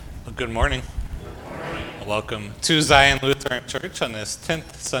Well, good morning. Welcome to Zion Lutheran Church on this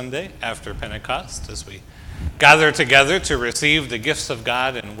 10th Sunday after Pentecost as we gather together to receive the gifts of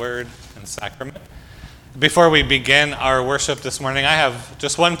God in word and sacrament. Before we begin our worship this morning, I have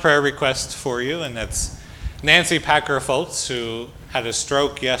just one prayer request for you, and that's Nancy Packer-Foltz, who had a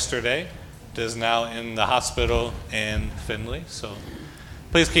stroke yesterday, is now in the hospital in Findlay. So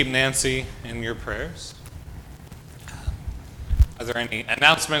please keep Nancy in your prayers. Are there any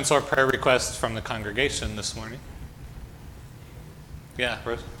announcements or prayer requests from the congregation this morning? Yeah,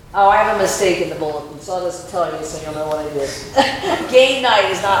 Rose? Oh, I have a mistake in the bulletin, so I'll just tell you so you'll know what I did. Game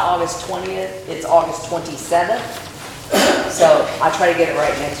night is not August 20th, it's August 27th. So I'll try to get it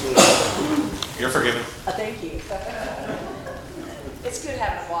right next week. You're forgiven. Thank you. It's good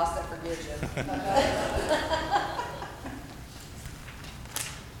having a boss that forgives you.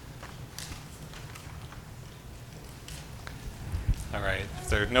 All right. If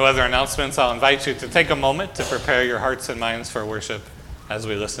there are no other announcements, I'll invite you to take a moment to prepare your hearts and minds for worship as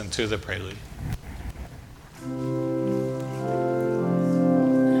we listen to the prelude.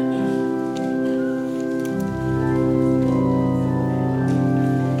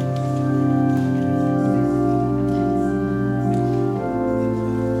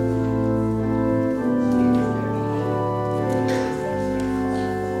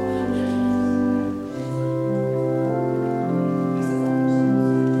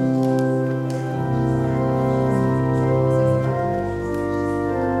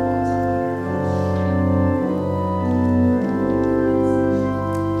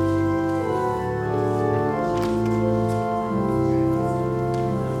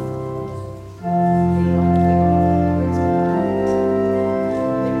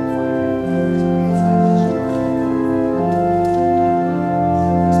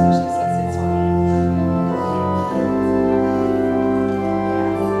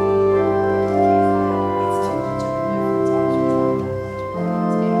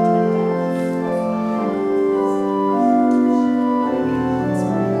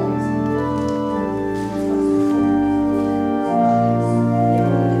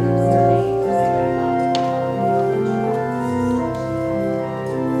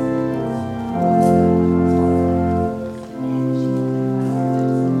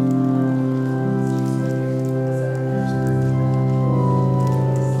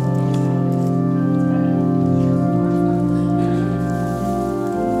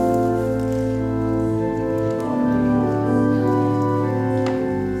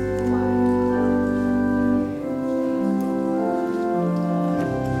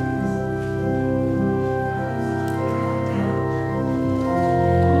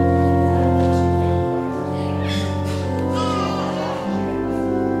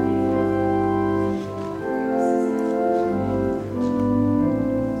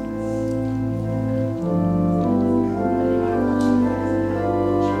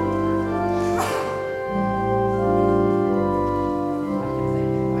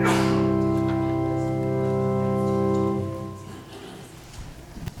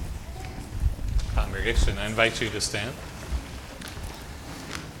 I invite you to stand.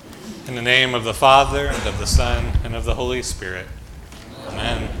 In the name of the Father, and of the Son, and of the Holy Spirit.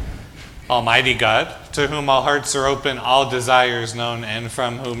 Amen. Almighty God, to whom all hearts are open, all desires known, and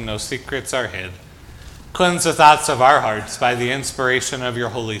from whom no secrets are hid, cleanse the thoughts of our hearts by the inspiration of your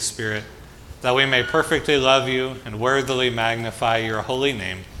Holy Spirit, that we may perfectly love you and worthily magnify your holy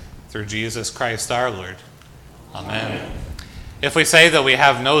name, through Jesus Christ our Lord. Amen. If we say that we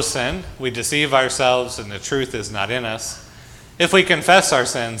have no sin, we deceive ourselves and the truth is not in us. If we confess our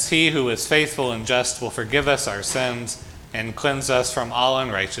sins, he who is faithful and just will forgive us our sins and cleanse us from all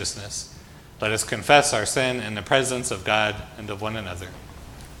unrighteousness. Let us confess our sin in the presence of God and of one another.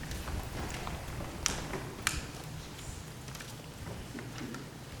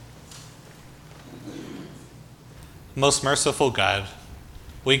 Most merciful God,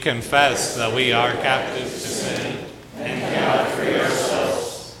 we confess that we are captive to sin and cannot free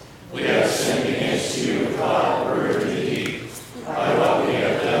ourselves. We have sinned against you, God, word and deed, by what we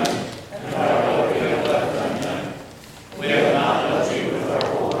have done and by what we have left undone. We have not loved you with our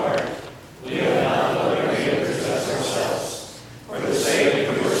whole heart. We have not loved our neighbors as ourselves. For the sake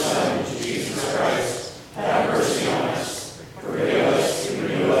of your Son, Jesus Christ, have mercy on us. Forgive us,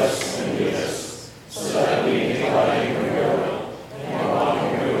 renew us, and lead us, so that we may abide in your will and walk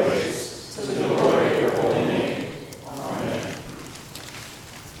in your ways, to the glory of your holy name. Amen.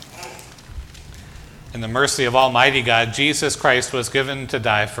 In the mercy of Almighty God, Jesus Christ was given to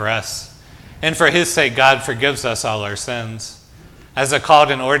die for us. And for his sake, God forgives us all our sins. As a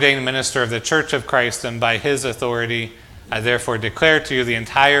called and ordained minister of the Church of Christ, and by his authority, I therefore declare to you the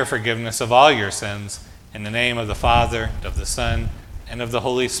entire forgiveness of all your sins, in the name of the Father, and of the Son, and of the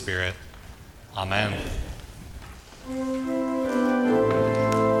Holy Spirit. Amen.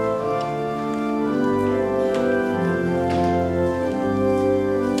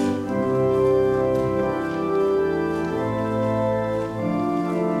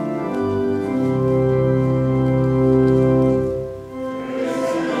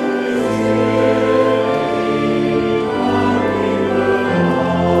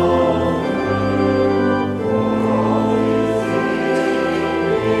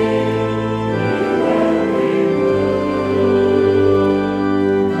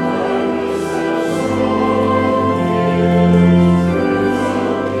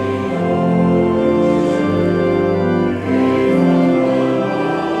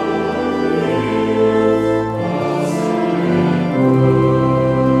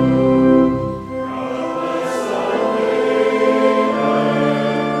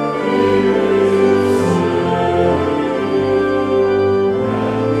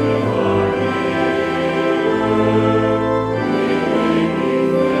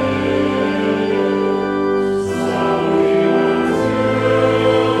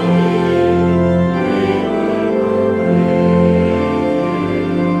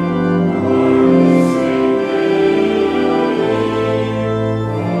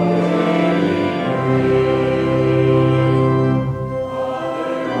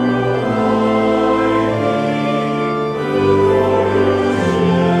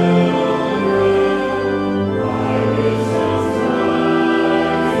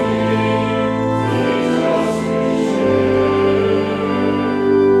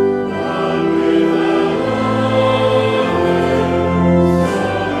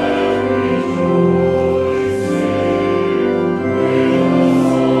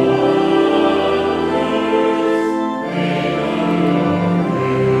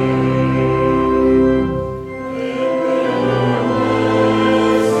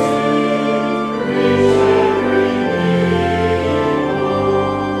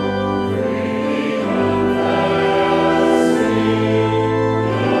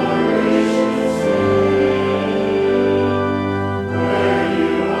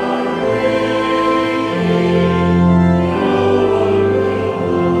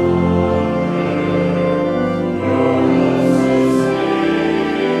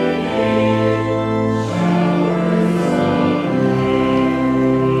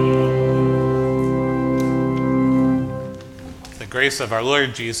 Grace of our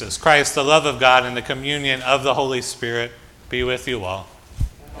Lord Jesus Christ, the love of God, and the communion of the Holy Spirit be with you all.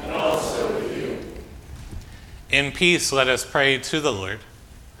 And also with you. In peace, let us pray to the Lord.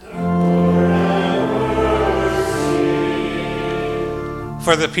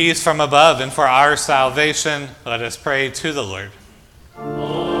 For the peace from above and for our salvation, let us pray to the Lord.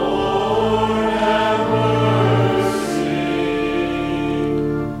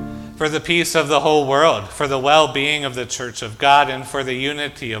 For the peace of the whole world, for the well-being of the Church of God, and for the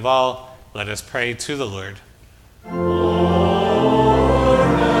unity of all, let us pray to the Lord.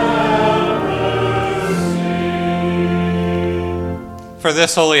 For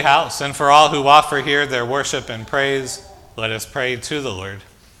this holy house, and for all who offer here their worship and praise, let us pray to the Lord.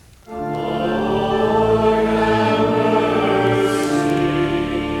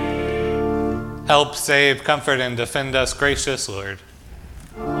 Help, save, comfort, and defend us, gracious Lord.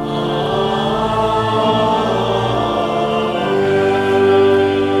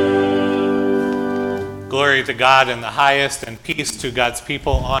 Glory to God in the highest, and peace to God's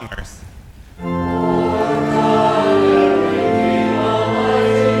people on earth.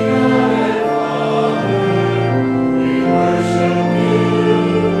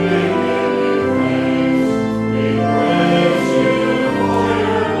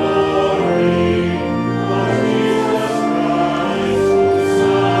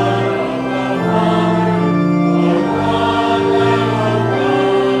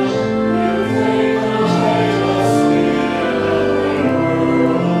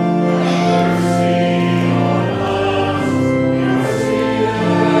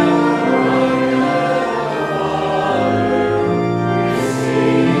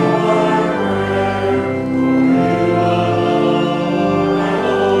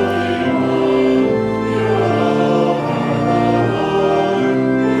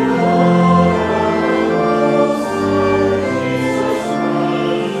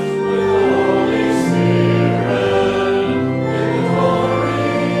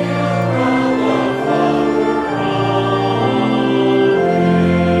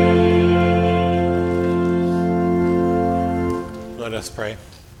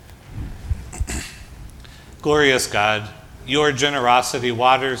 glorious God, your generosity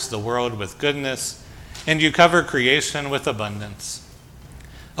waters the world with goodness, and you cover creation with abundance.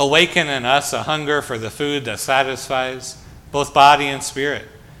 Awaken in us a hunger for the food that satisfies both body and spirit,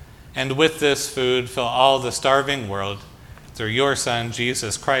 and with this food fill all the starving world, through your Son,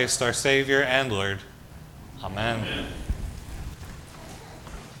 Jesus Christ, our Savior and Lord. Amen.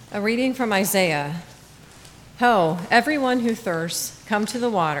 A reading from Isaiah. Ho, everyone who thirsts, come to the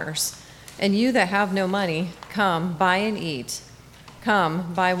waters, and you that have no money, come, buy and eat.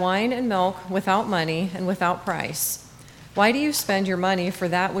 Come, buy wine and milk without money and without price. Why do you spend your money for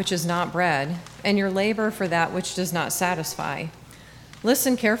that which is not bread, and your labor for that which does not satisfy?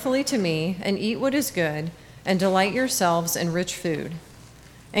 Listen carefully to me, and eat what is good, and delight yourselves in rich food.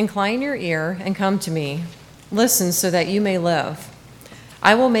 Incline your ear and come to me. Listen so that you may live.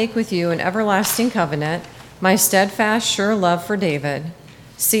 I will make with you an everlasting covenant, my steadfast, sure love for David.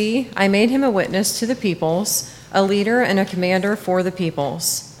 See, I made him a witness to the peoples, a leader and a commander for the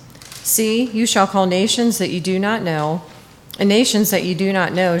peoples. See, you shall call nations that you do not know, and nations that you do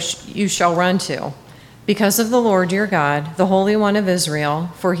not know you shall run to, because of the Lord your God, the Holy One of Israel,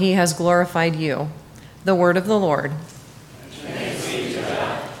 for he has glorified you. The word of the Lord.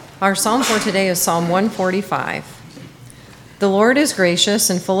 Our psalm for today is Psalm 145. The Lord is gracious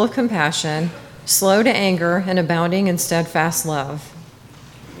and full of compassion, slow to anger and abounding in steadfast love.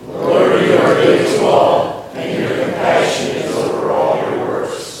 Lord, you are good to all, and your compassion is over all your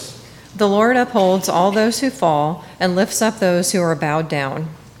works. The Lord upholds all those who fall and lifts up those who are bowed down.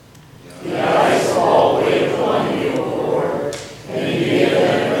 The eyes of all wait upon you, O Lord, and you give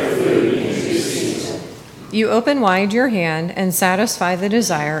them their food in due season. You open wide your hand and satisfy the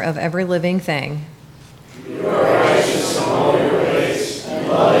desire of every living thing. You are righteous in all your ways, and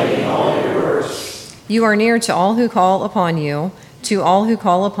loving in all your works. You are near to all who call upon you, to all who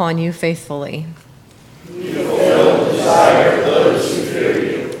call upon you faithfully. You fulfill the desire of those who fear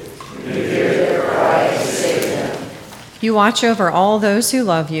you. You hear their cry and save them. You watch over all those who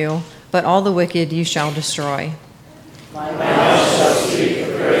love you, but all the wicked you shall destroy. My mouth shall speak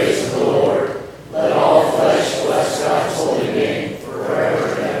the praise of the Lord. Let all flesh bless God's holy name forever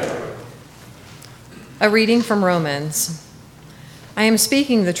and ever. A reading from Romans. I am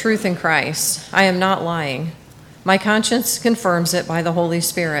speaking the truth in Christ. I am not lying. My conscience confirms it by the Holy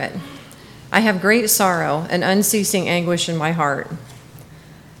Spirit. I have great sorrow and unceasing anguish in my heart.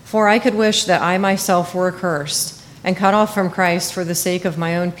 For I could wish that I myself were accursed and cut off from Christ for the sake of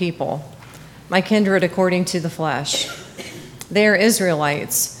my own people, my kindred according to the flesh. They are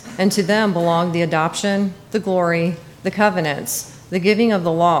Israelites, and to them belong the adoption, the glory, the covenants, the giving of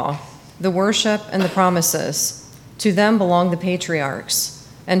the law, the worship, and the promises. To them belong the patriarchs,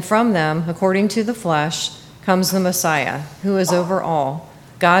 and from them, according to the flesh, comes the Messiah, who is over all,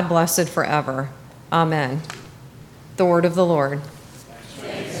 God blessed forever. Amen. The word of the Lord.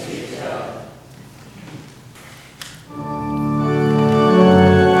 Thanks be to God.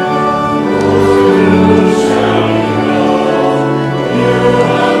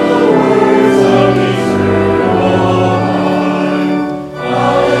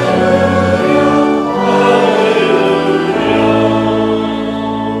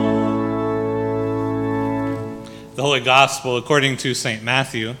 The Holy Gospel according to St.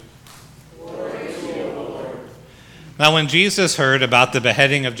 Matthew. Now when Jesus heard about the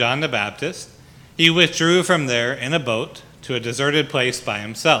beheading of John the Baptist, he withdrew from there in a boat to a deserted place by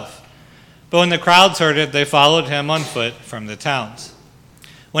himself. But when the crowds heard it, they followed him on foot from the towns.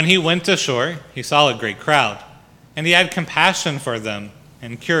 When he went ashore, he saw a great crowd, and he had compassion for them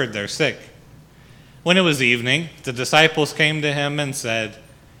and cured their sick. When it was evening, the disciples came to him and said,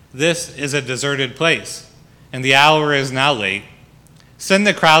 "This is a deserted place, and the hour is now late. Send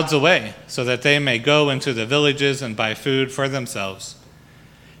the crowds away, so that they may go into the villages and buy food for themselves."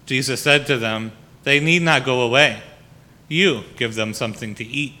 Jesus said to them, "They need not go away. You give them something to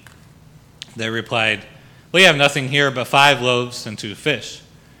eat." They replied, "We have nothing here but 5 loaves and 2 fish."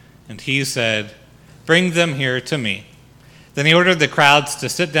 And he said, "Bring them here to me." Then he ordered the crowds to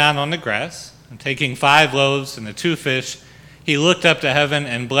sit down on the grass, and taking 5 loaves and the 2 fish, he looked up to heaven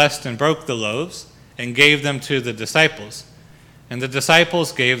and blessed and broke the loaves and gave them to the disciples. And the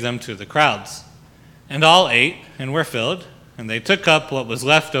disciples gave them to the crowds. And all ate and were filled, and they took up what was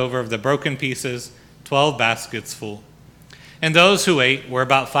left over of the broken pieces, 12 baskets full. And those who ate were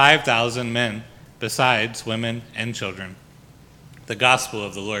about 5,000 men, besides women and children. The Gospel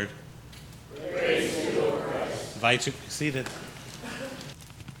of the Lord. Praise to you, Lord Christ. I invite you to be seated.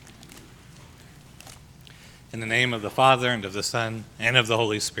 In the name of the Father, and of the Son, and of the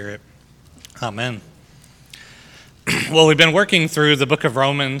Holy Spirit. Amen. Well, we've been working through the book of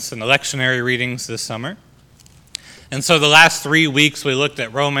Romans and the lectionary readings this summer. And so the last 3 weeks we looked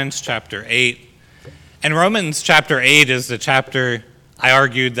at Romans chapter 8. And Romans chapter 8 is the chapter I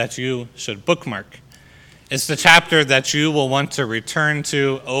argued that you should bookmark. It's the chapter that you will want to return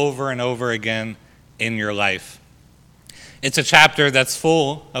to over and over again in your life. It's a chapter that's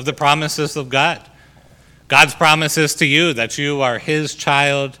full of the promises of God. God's promises to you that you are his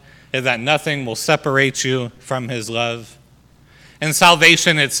child and that nothing will separate you from his love. And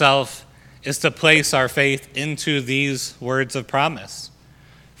salvation itself is to place our faith into these words of promise.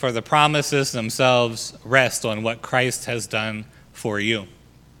 For the promises themselves rest on what Christ has done for you.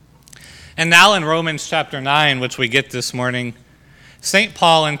 And now in Romans chapter 9, which we get this morning, St.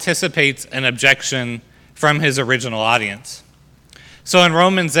 Paul anticipates an objection from his original audience. So in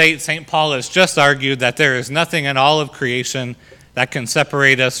Romans 8, St. Paul has just argued that there is nothing in all of creation that can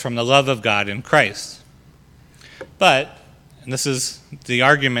separate us from the love of God in Christ. But, and this is the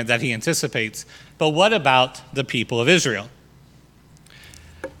argument that he anticipates, but what about the people of Israel?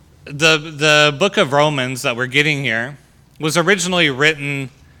 The book of Romans that we're getting here was originally written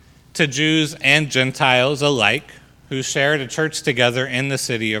to Jews and Gentiles alike who shared a church together in the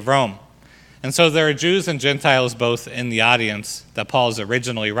city of Rome. And so there are Jews and Gentiles both in the audience that Paul's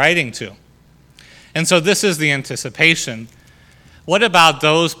originally writing to. And so this is the anticipation. What about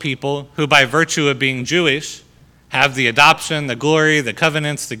those people who, by virtue of being Jewish, have the adoption, the glory, the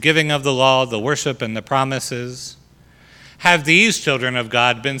covenants, the giving of the law, the worship, and the promises? Have these children of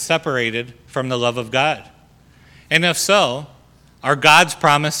God been separated from the love of God? And if so, are God's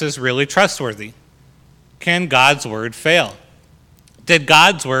promises really trustworthy? Can God's word fail? Did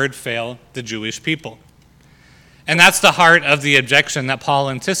God's word fail the Jewish people? And that's the heart of the objection that Paul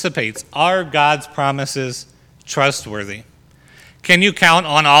anticipates. Are God's promises trustworthy? Can you count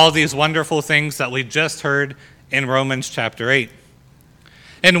on all these wonderful things that we just heard in Romans chapter 8?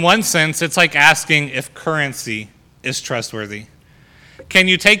 In one sense, it's like asking if currency is trustworthy. Can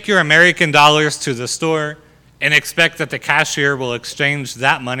you take your American dollars to the store and expect that the cashier will exchange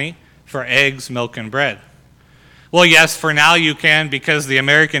that money for eggs, milk, and bread? Well, yes, for now you can, because the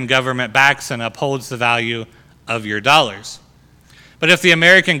American government backs and upholds the value of your dollars. But if the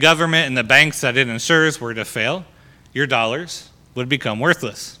American government and the banks that it insures were to fail, your dollars would become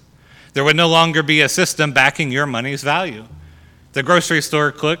worthless. There would no longer be a system backing your money's value. The grocery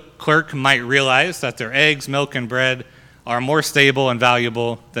store clerk might realize that their eggs, milk, and bread are more stable and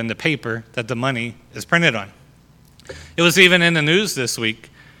valuable than the paper that the money is printed on. It was even in the news this week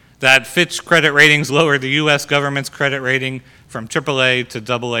that Fitch Credit Ratings lowered the U.S. government's credit rating from AAA to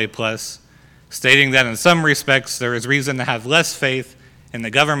AA+, stating that in some respects there is reason to have less faith in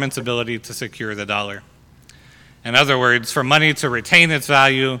the government's ability to secure the dollar. In other words, for money to retain its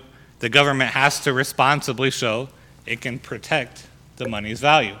value, the government has to responsibly show it can protect the money's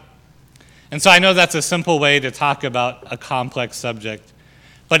value. And so I know that's a simple way to talk about a complex subject,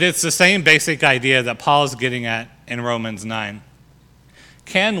 but it's the same basic idea that Paul is getting at in Romans 9.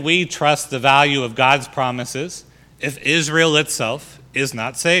 Can we trust the value of God's promises if Israel itself is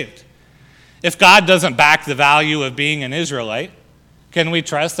not saved? If God doesn't back the value of being an Israelite, can we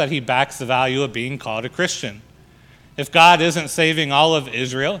trust that he backs the value of being called a Christian? If God isn't saving all of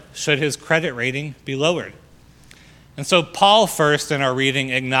Israel, should his credit rating be lowered? And so Paul first in our reading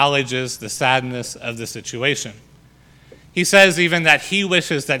acknowledges the sadness of the situation. He says even that he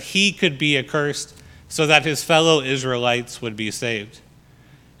wishes that he could be accursed so that his fellow Israelites would be saved.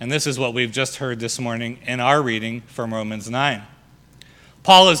 And this is what we've just heard this morning in our reading from Romans 9.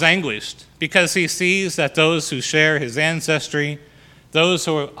 Paul is anguished because he sees that those who share his ancestry, those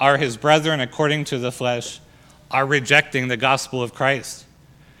who are his brethren according to the flesh, are rejecting the gospel of Christ.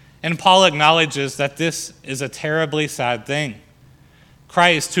 And Paul acknowledges that this is a terribly sad thing.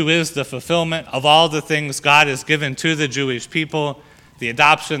 Christ, who is the fulfillment of all the things God has given to the Jewish people, the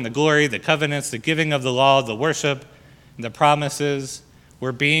adoption, the glory, the covenants, the giving of the law, the worship, and the promises,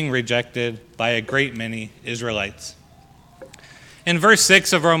 were being rejected by a great many Israelites. In verse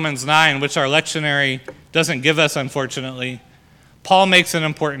 6 of Romans 9, which our lectionary doesn't give us, unfortunately, Paul makes an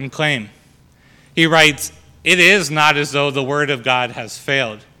important claim. He writes, "It is not as though the word of God has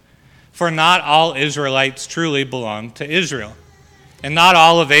failed, for not all Israelites truly belong to Israel, and not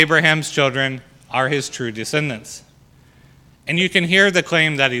all of Abraham's children are his true descendants." And you can hear the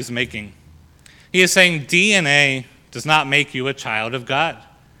claim that he's making. He is saying DNA does not make you a child of God.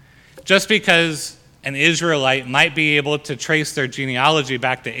 Just because an Israelite might be able to trace their genealogy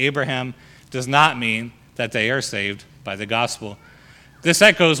back to Abraham does not mean that they are saved by the gospel. This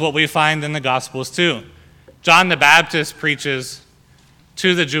echoes what we find in the Gospels too. John the Baptist preaches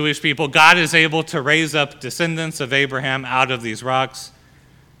to the Jewish people, God is able to raise up descendants of Abraham out of these rocks.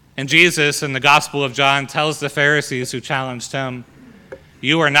 And Jesus, in the Gospel of John, tells the Pharisees who challenged him,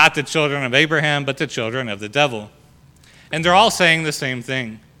 "You are not the children of Abraham, but the children of the devil." And they're all saying the same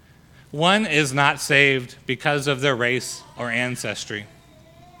thing. One is not saved because of their race or ancestry.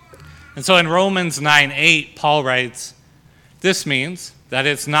 And so in Romans 9:8, Paul writes, "This means that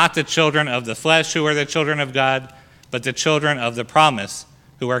it's not the children of the flesh who are the children of God, but the children of the promise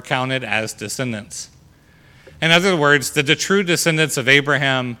who are counted as descendants." In other words, the true descendants of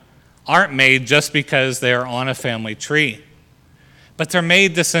Abraham aren't made just because they are on a family tree, but they're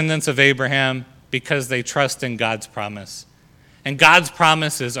made descendants of Abraham because they trust in God's promise. And God's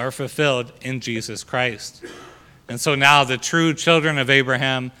promises are fulfilled in Jesus Christ. And so now the true children of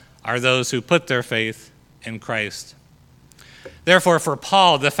Abraham are those who put their faith in Christ. Therefore, for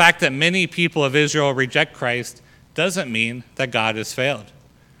Paul, the fact that many people of Israel reject Christ doesn't mean that God has failed.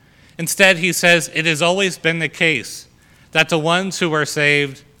 Instead, he says it has always been the case that the ones who are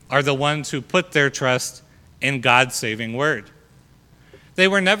saved are the ones who put their trust in God's saving word. They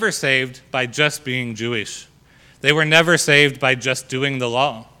were never saved by just being Jewish. They were never saved by just doing the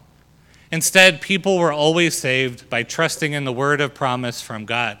law. Instead, people were always saved by trusting in the word of promise from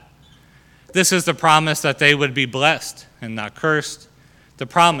God. This is the promise that they would be blessed and not cursed, the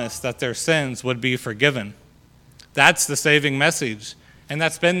promise that their sins would be forgiven. That's the saving message, and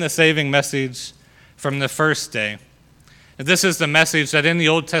that's been the saving message from the first day. And this is the message that in the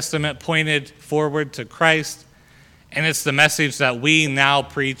Old Testament pointed forward to Christ, and it's the message that we now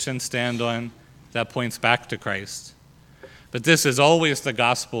preach and stand on that points back to Christ. But this is always the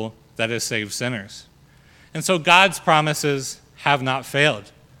gospel that has saved sinners. And so God's promises have not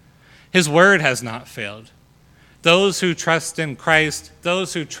failed. His word has not failed. Those who trust in Christ,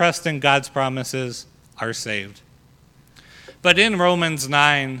 those who trust in God's promises, are saved. But in Romans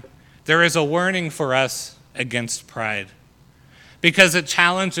 9, there is a warning for us against pride, because it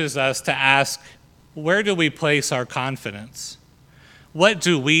challenges us to ask, where do we place our confidence? What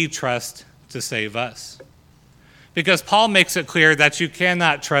do we trust to save us? Because Paul makes it clear that you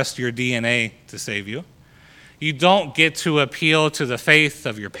cannot trust your DNA to save you. You don't get to appeal to the faith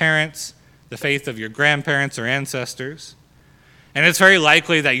of your parents, the faith of your grandparents or ancestors. And it's very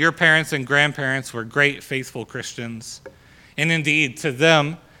likely that your parents and grandparents were great, faithful Christians. And indeed, to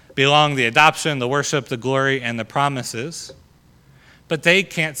them belong the adoption, the worship, the glory, and the promises. But they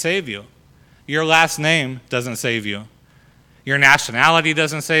can't save you. Your last name doesn't save you. Your nationality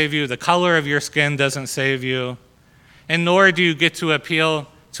doesn't save you. The color of your skin doesn't save you. And nor do you get to appeal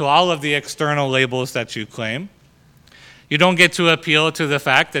to all of the external labels that you claim. You don't get to appeal to the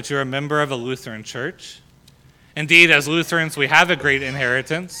fact that you're a member of a Lutheran church. Indeed, as Lutherans, we have a great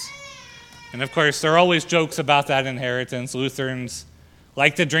inheritance. And of course, there are always jokes about that inheritance. Lutherans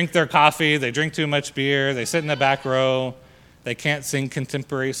like to drink their coffee, they drink too much beer, they sit in the back row, they can't sing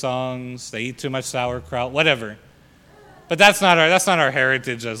contemporary songs, they eat too much sauerkraut, whatever. But that's not our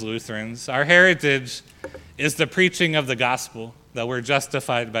heritage as Lutherans. Our heritage is the preaching of the gospel, that we're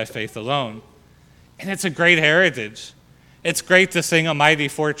justified by faith alone. And it's a great heritage. It's great to sing A Mighty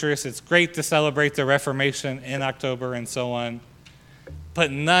Fortress. It's great to celebrate the Reformation in October and so on.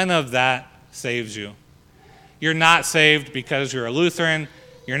 But none of that saves you. You're not saved because you're a Lutheran.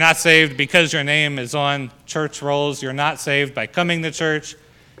 You're not saved because your name is on church rolls. You're not saved by coming to church.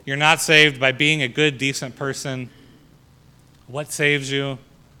 You're not saved by being a good, decent person. What saves you?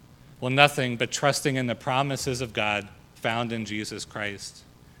 Well, nothing but trusting in the promises of God found in Jesus Christ.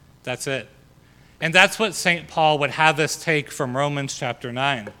 That's it. And that's what St. Paul would have us take from Romans chapter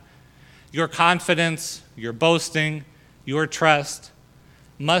 9. Your confidence, your boasting, your trust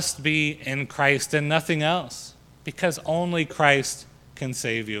must be in Christ and nothing else, because only Christ can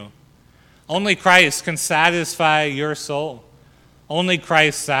save you. Only Christ can satisfy your soul. Only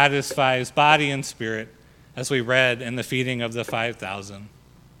Christ satisfies body and spirit, as we read in the feeding of the 5,000.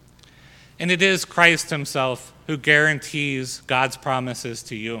 And it is Christ himself who guarantees God's promises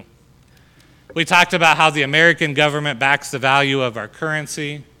to you. We talked about how the American government backs the value of our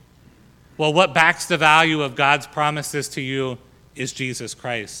currency. Well, what backs the value of God's promises to you is Jesus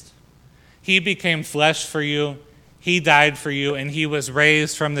Christ. He became flesh for you, he died for you, and he was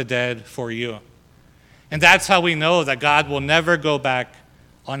raised from the dead for you. And that's how we know that God will never go back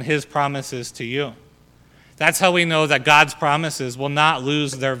on his promises to you. That's how we know that God's promises will not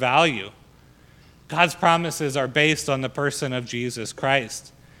lose their value. God's promises are based on the person of Jesus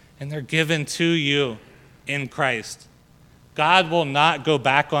Christ, and they're given to you in Christ. God will not go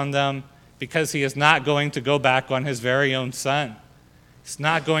back on them because he is not going to go back on his very own Son. He's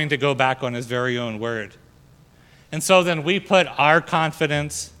not going to go back on his very own word. And so then we put our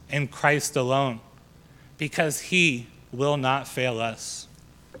confidence in Christ alone, because he will not fail us.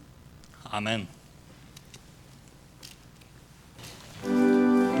 Amen.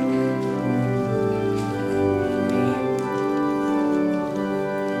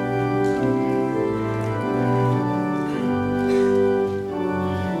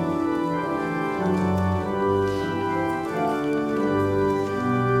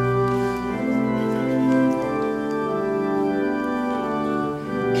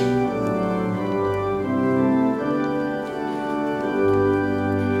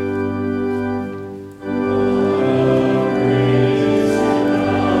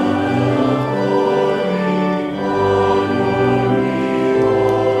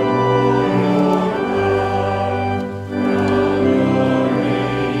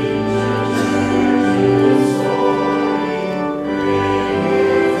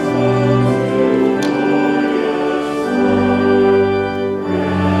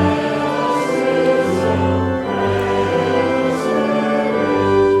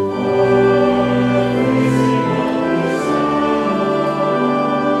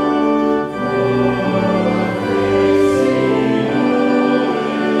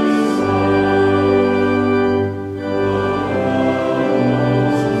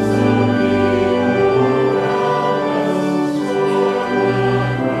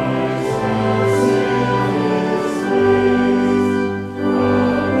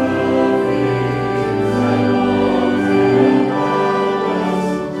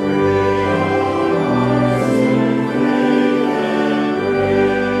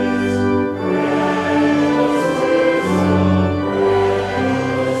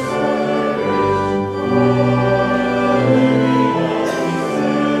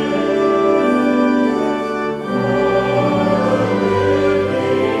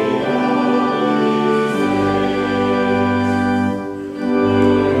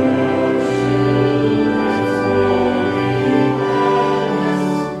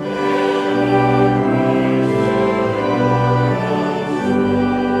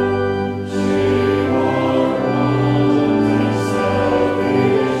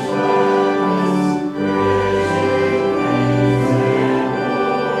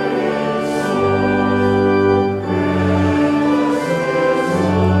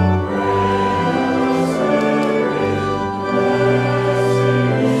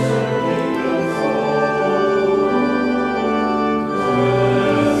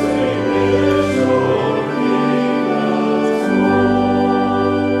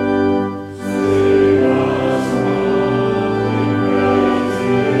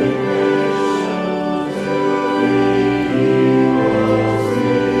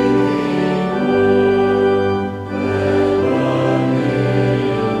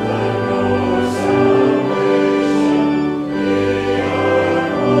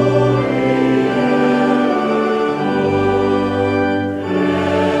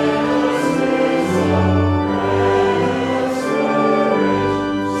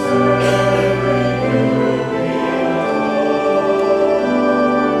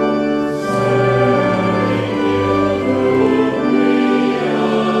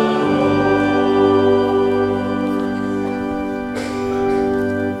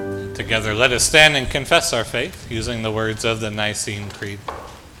 Together, let us stand and confess our faith using the words of the Nicene Creed.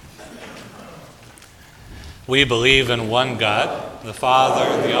 We believe in one God, the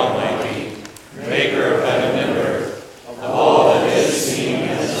Father, the Almighty, maker of heaven and earth, of all that is seen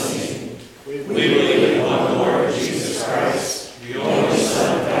and unseen. We believe in one Lord Jesus Christ, the only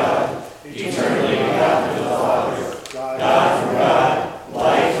Son of God, eternally begotten of the Father, God from God,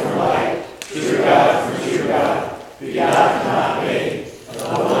 light from light, true God from true God, begotten, not made,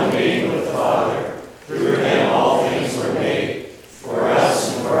 of one being with the Father. Through him all things were made. For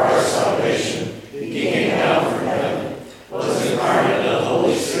us and for our salvation, he came down from heaven, was incarnate of the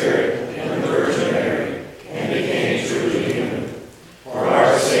Holy Spirit and the Virgin Mary, and became truly human. For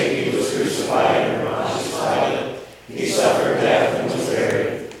our sake he was crucified and Pontius Pilate. He suffered death and was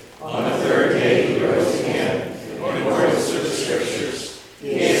buried. On the third day he rose again, in accordance with the Scriptures.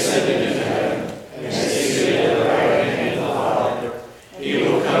 He ascended into heaven, and is seated at the right hand of the Father. He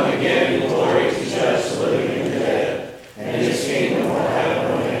will come again in glory to judge the living and the dead, and his kingdom will have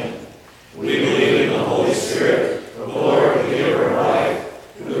no end. We believe in the Holy Spirit, the Lord, the giver of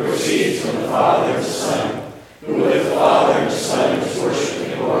life, who proceeds from the Father and the Son, who with the Father and the Son is worshipped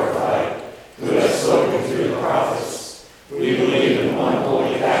and glorified, who has spoken through the prophets. We believe in one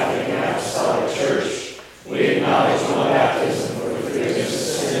holy Catholic and Apostolic Church. We acknowledge one baptism for the forgiveness of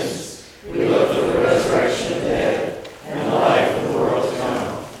sins. We look for the resurrection of the dead and the life of the world to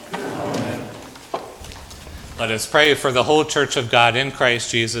come. Amen. Let us pray for the whole Church of God in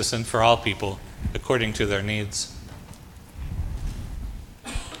Christ Jesus and for all people, according to their needs.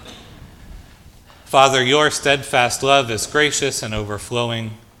 Father, your steadfast love is gracious and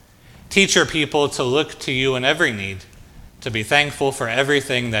overflowing. Teach your people to look to you in every need, to be thankful for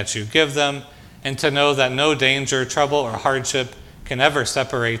everything that you give them, and to know that no danger, trouble, or hardship can ever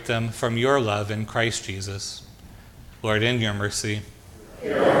separate them from your love in Christ Jesus. Lord, in your mercy.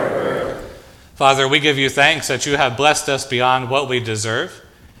 Father, we give you thanks that you have blessed us beyond what we deserve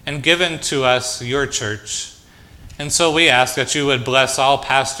and given to us your church. And so we ask that you would bless all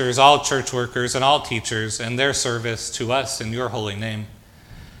pastors, all church workers, and all teachers in their service to us in your holy name.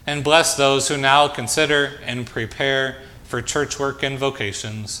 And bless those who now consider and prepare for church work and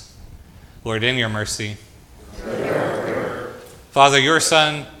vocations. Lord, in your mercy. Father, your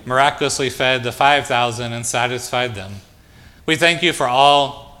Son miraculously fed the 5,000 and satisfied them. We thank you for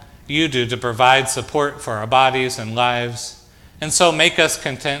all you do to provide support for our bodies and lives. And so make us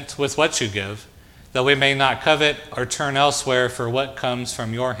content with what you give, that we may not covet or turn elsewhere for what comes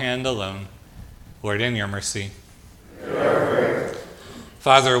from your hand alone. Lord, in your mercy.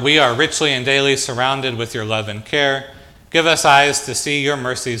 Father, we are richly and daily surrounded with your love and care. Give us eyes to see your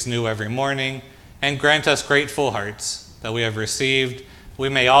mercies new every morning, and grant us grateful hearts that we have received. We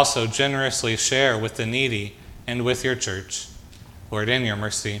may also generously share with the needy and with your church. Lord, in your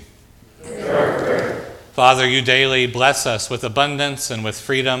mercy. Father, you daily bless us with abundance and with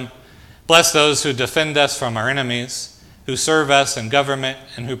freedom. Bless those who defend us from our enemies, who serve us in government,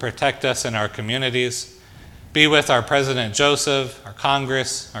 and who protect us in our communities. Be with our President Joseph, our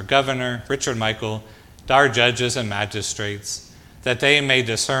Congress, our Governor, Richard Michael, our judges and magistrates, that they may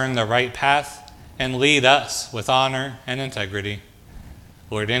discern the right path and lead us with honor and integrity.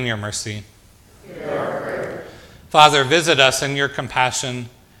 Lord, in your mercy. Father, visit us in your compassion.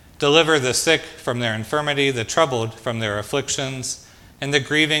 Deliver the sick from their infirmity, the troubled from their afflictions, and the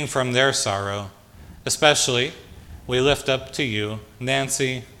grieving from their sorrow. Especially, we lift up to you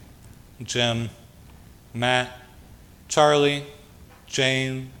Nancy, Jim, Matt, Charlie,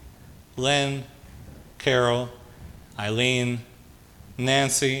 Jane, Lynn, Carol, Eileen,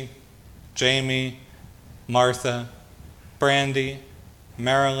 Nancy, Jamie, Martha, Brandy,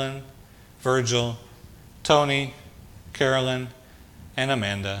 Marilyn, Virgil, Tony, Carolyn, and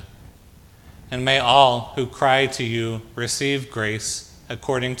Amanda. And may all who cry to you receive grace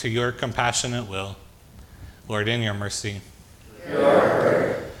according to your compassionate will. Lord, in your mercy.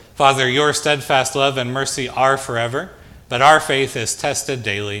 Father, your steadfast love and mercy are forever, but our faith is tested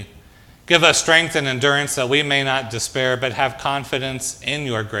daily. Give us strength and endurance that we may not despair, but have confidence in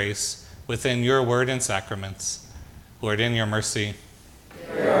your grace within your word and sacraments. Lord, in your mercy.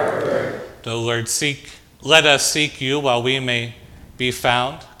 O Lord, let us seek you while we may be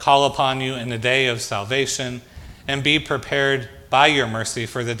found, call upon you in the day of salvation, and be prepared by your mercy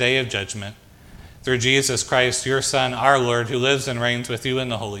for the day of judgment. Through Jesus Christ, your Son, our Lord, who lives and reigns with you in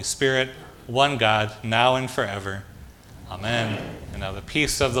the Holy Spirit, one God, now and forever. Amen. And now the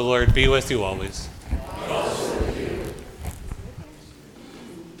peace of the Lord be with you always.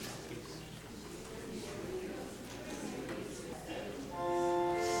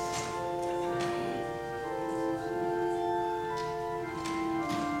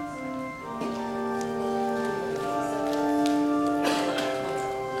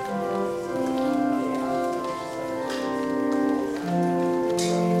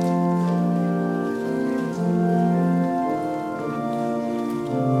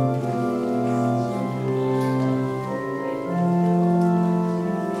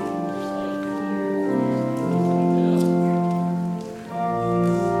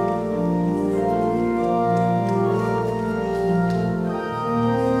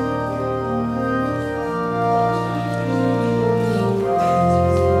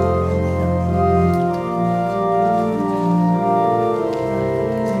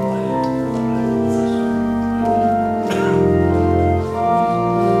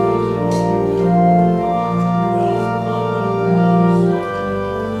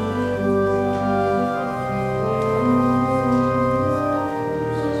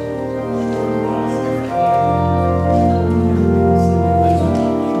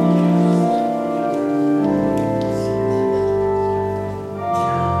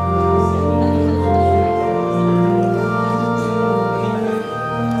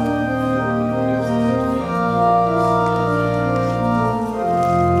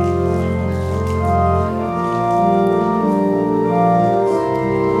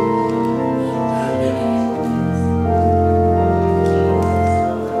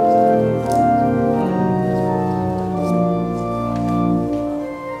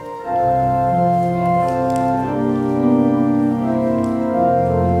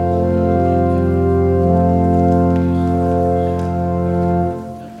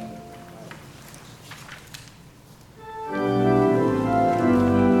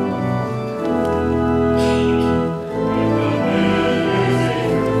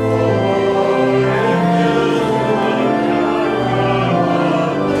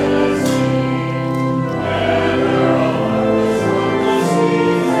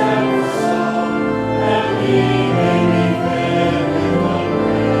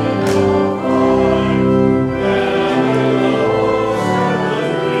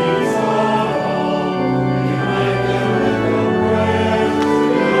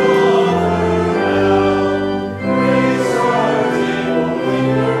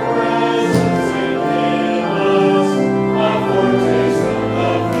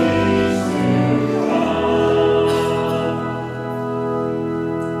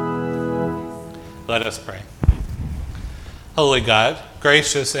 Let us pray. Holy God,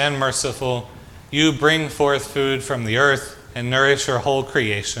 gracious and merciful, you bring forth food from the earth and nourish your whole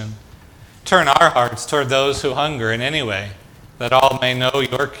creation. Turn our hearts toward those who hunger in any way, that all may know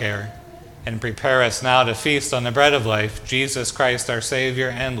your care, and prepare us now to feast on the bread of life, Jesus Christ, our Savior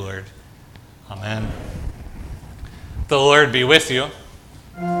and Lord. Amen. The Lord be with you.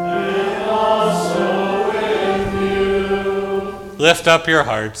 And also with you. Lift up your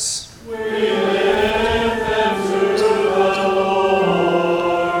hearts. We lift them to the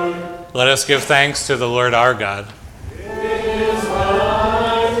Lord. Let us give thanks to the Lord our God. It is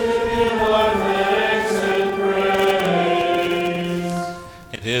right to give our thanks and praise.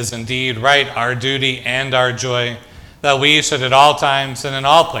 It is indeed right, our duty and our joy, that we should at all times and in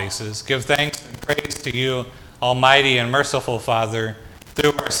all places give thanks and praise to you, Almighty and merciful Father,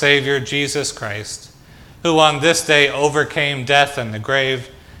 through our Savior Jesus Christ, who on this day overcame death and the grave,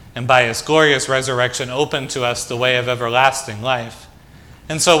 and by his glorious resurrection opened to us the way of everlasting life.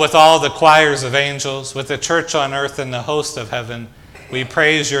 And so with all the choirs of angels, with the church on earth and the host of heaven, we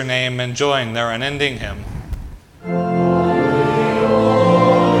praise your name and join their unending hymn.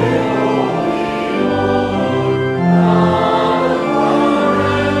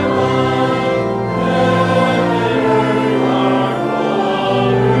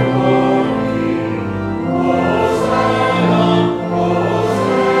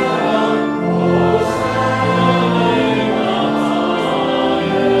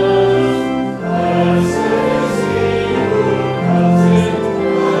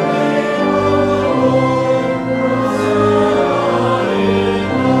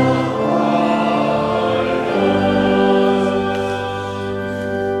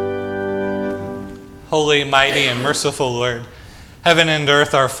 Holy, mighty, and merciful Lord, heaven and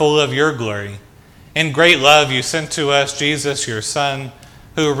earth are full of your glory. In great love you sent to us Jesus, your Son,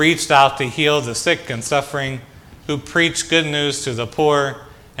 who reached out to heal the sick and suffering, who preached good news to the poor,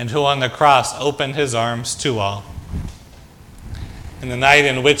 and who on the cross opened his arms to all. In the night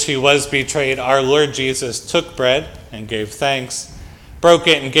in which he was betrayed, our Lord Jesus took bread and gave thanks, broke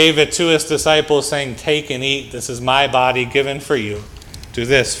it and gave it to his disciples, saying, "Take and eat, this is my body given for you. Do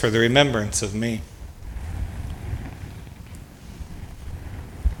this for the remembrance of me."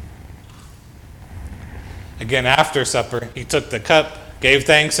 Again, after supper, he took the cup, gave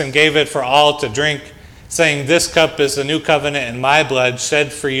thanks, and gave it for all to drink, saying, "This cup is the new covenant in my blood,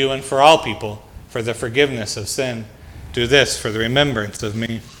 shed for you and for all people, for the forgiveness of sin. Do this for the remembrance of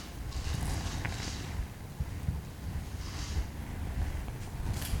me."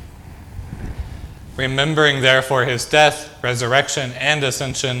 Remembering, therefore, his death, resurrection, and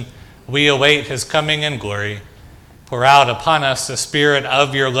ascension, we await his coming in glory. Pour out upon us the spirit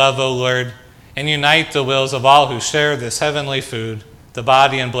of your love, O Lord, and unite the wills of all who share this heavenly food, the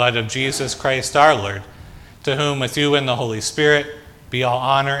body and blood of Jesus Christ our Lord, to whom with you and the Holy Spirit be all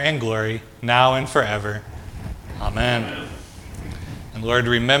honor and glory, now and forever. Amen. And Lord,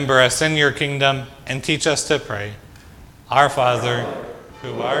 remember us in your kingdom and teach us to pray. Our Father,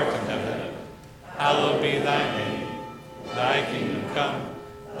 who art in heaven, hallowed be thy name. Thy kingdom come,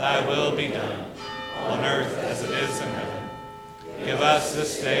 thy will be done, on earth as it is in heaven. Give us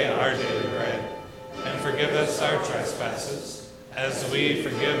this day our daily bread, and forgive us our trespasses, as we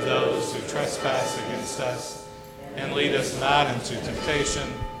forgive those who trespass against us. And lead us not into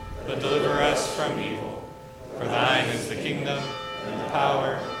temptation, but deliver us from evil. For thine is the kingdom, and the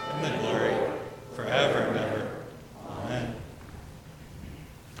power, and the glory, forever and ever. Amen.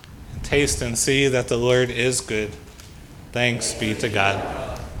 And taste and see that the Lord is good. Thanks be to God.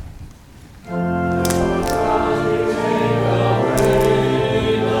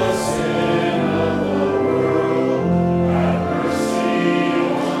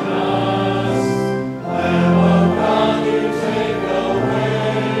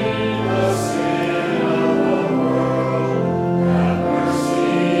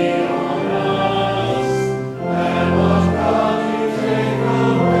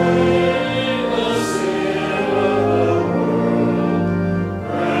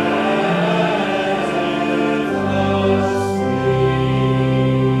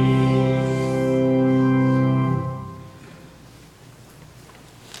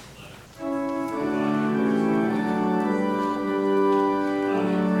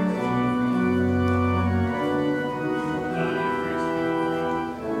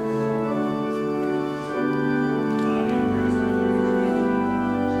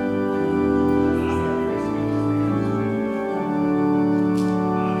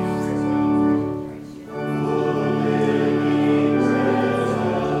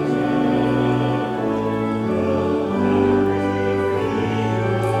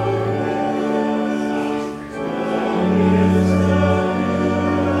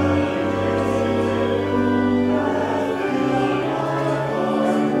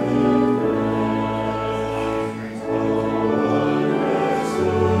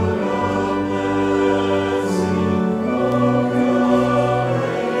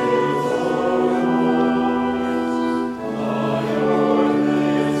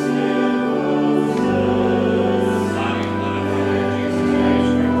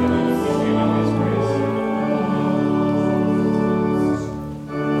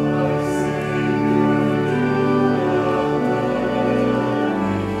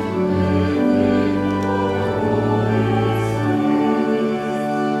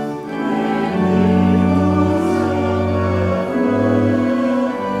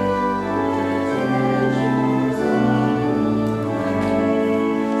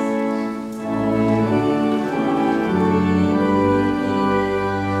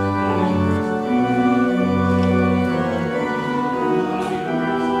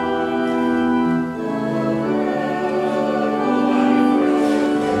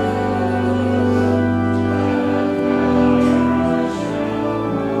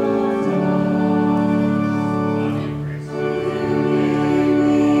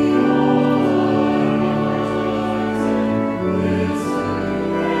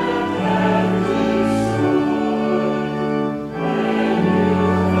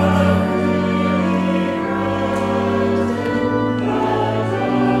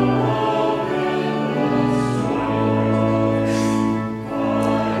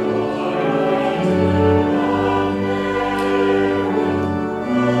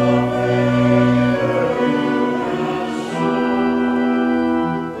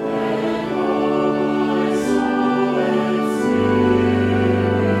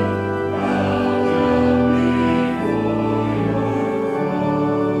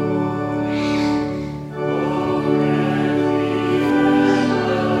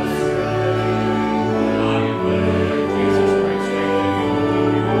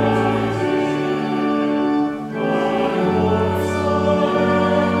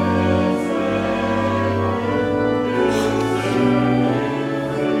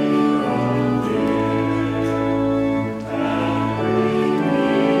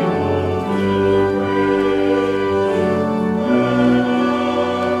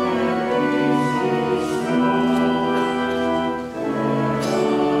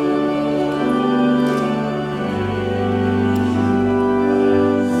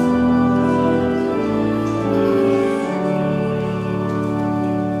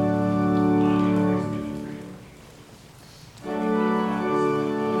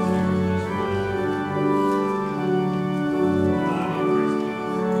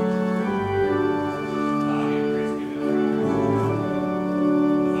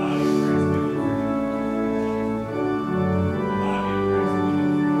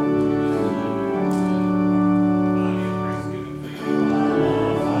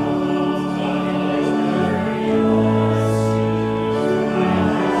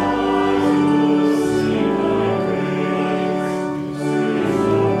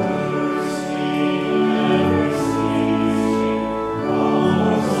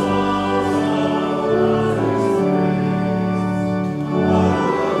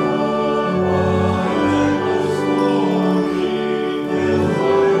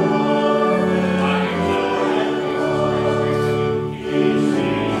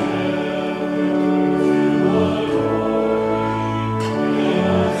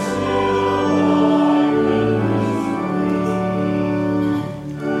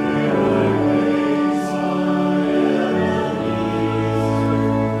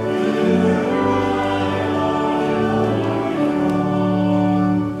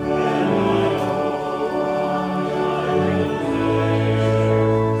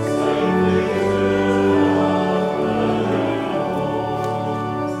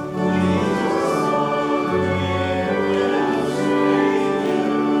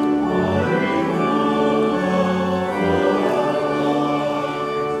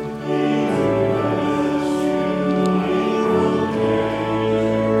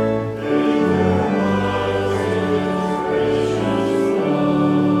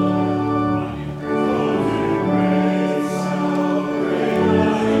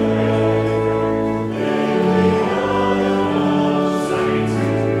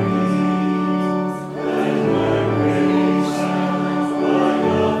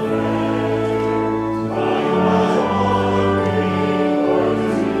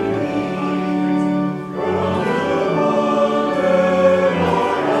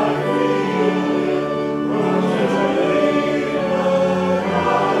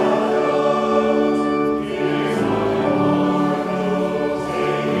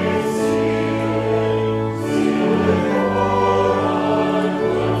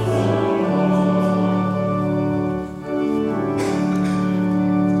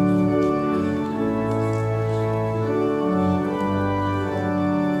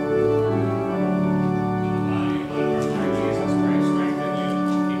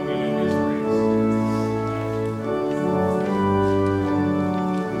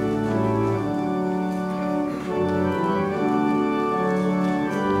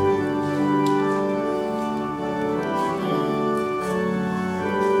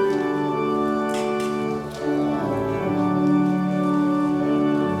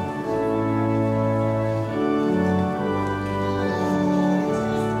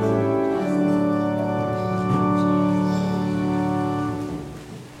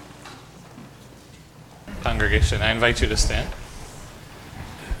 congregation, I invite you to stand.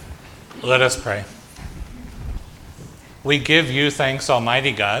 Let us pray. We give you thanks,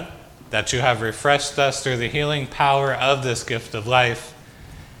 Almighty God, that you have refreshed us through the healing power of this gift of life.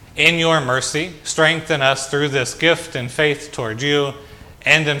 In your mercy, strengthen us through this gift in faith toward you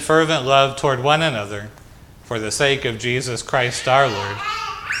and in fervent love toward one another, for the sake of Jesus Christ our Lord.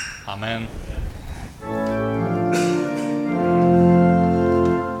 Amen.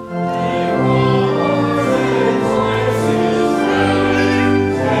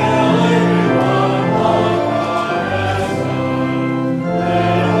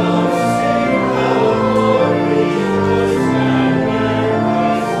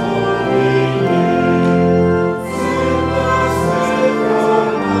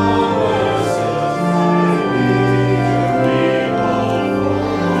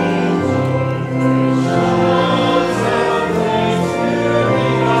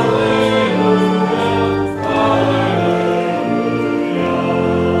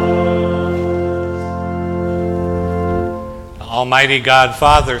 Almighty God,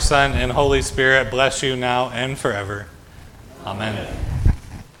 Father, Son, and Holy Spirit, bless you now and forever. Amen.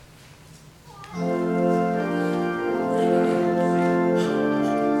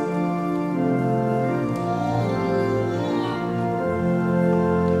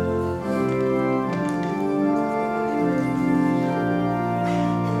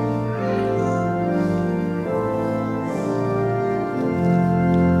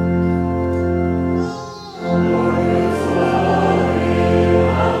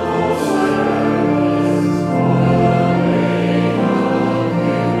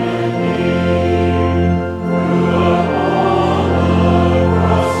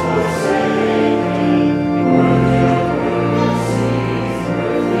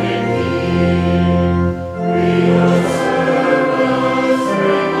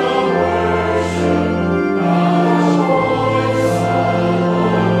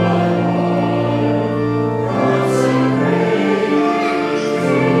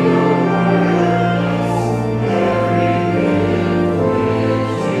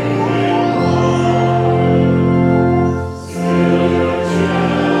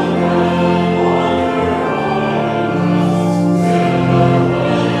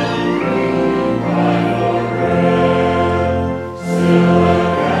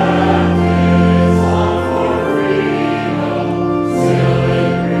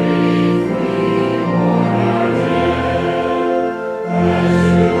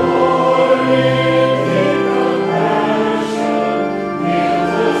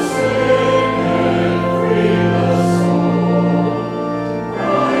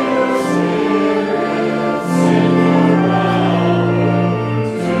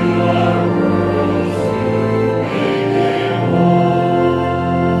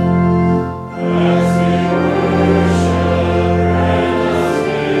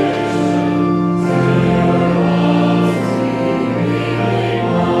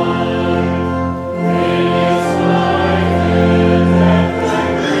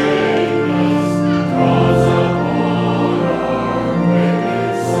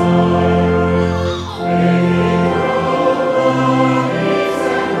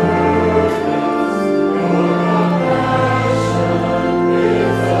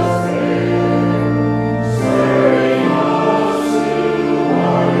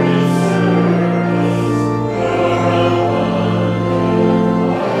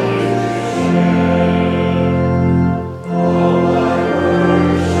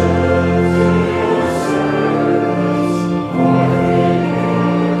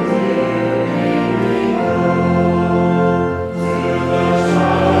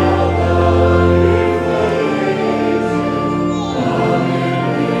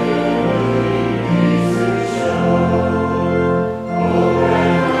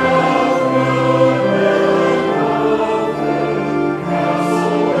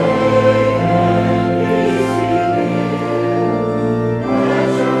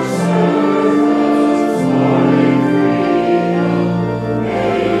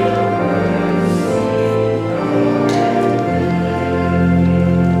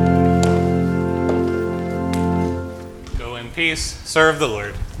 Serve the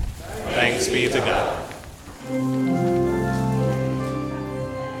Lord. Thanks be to God.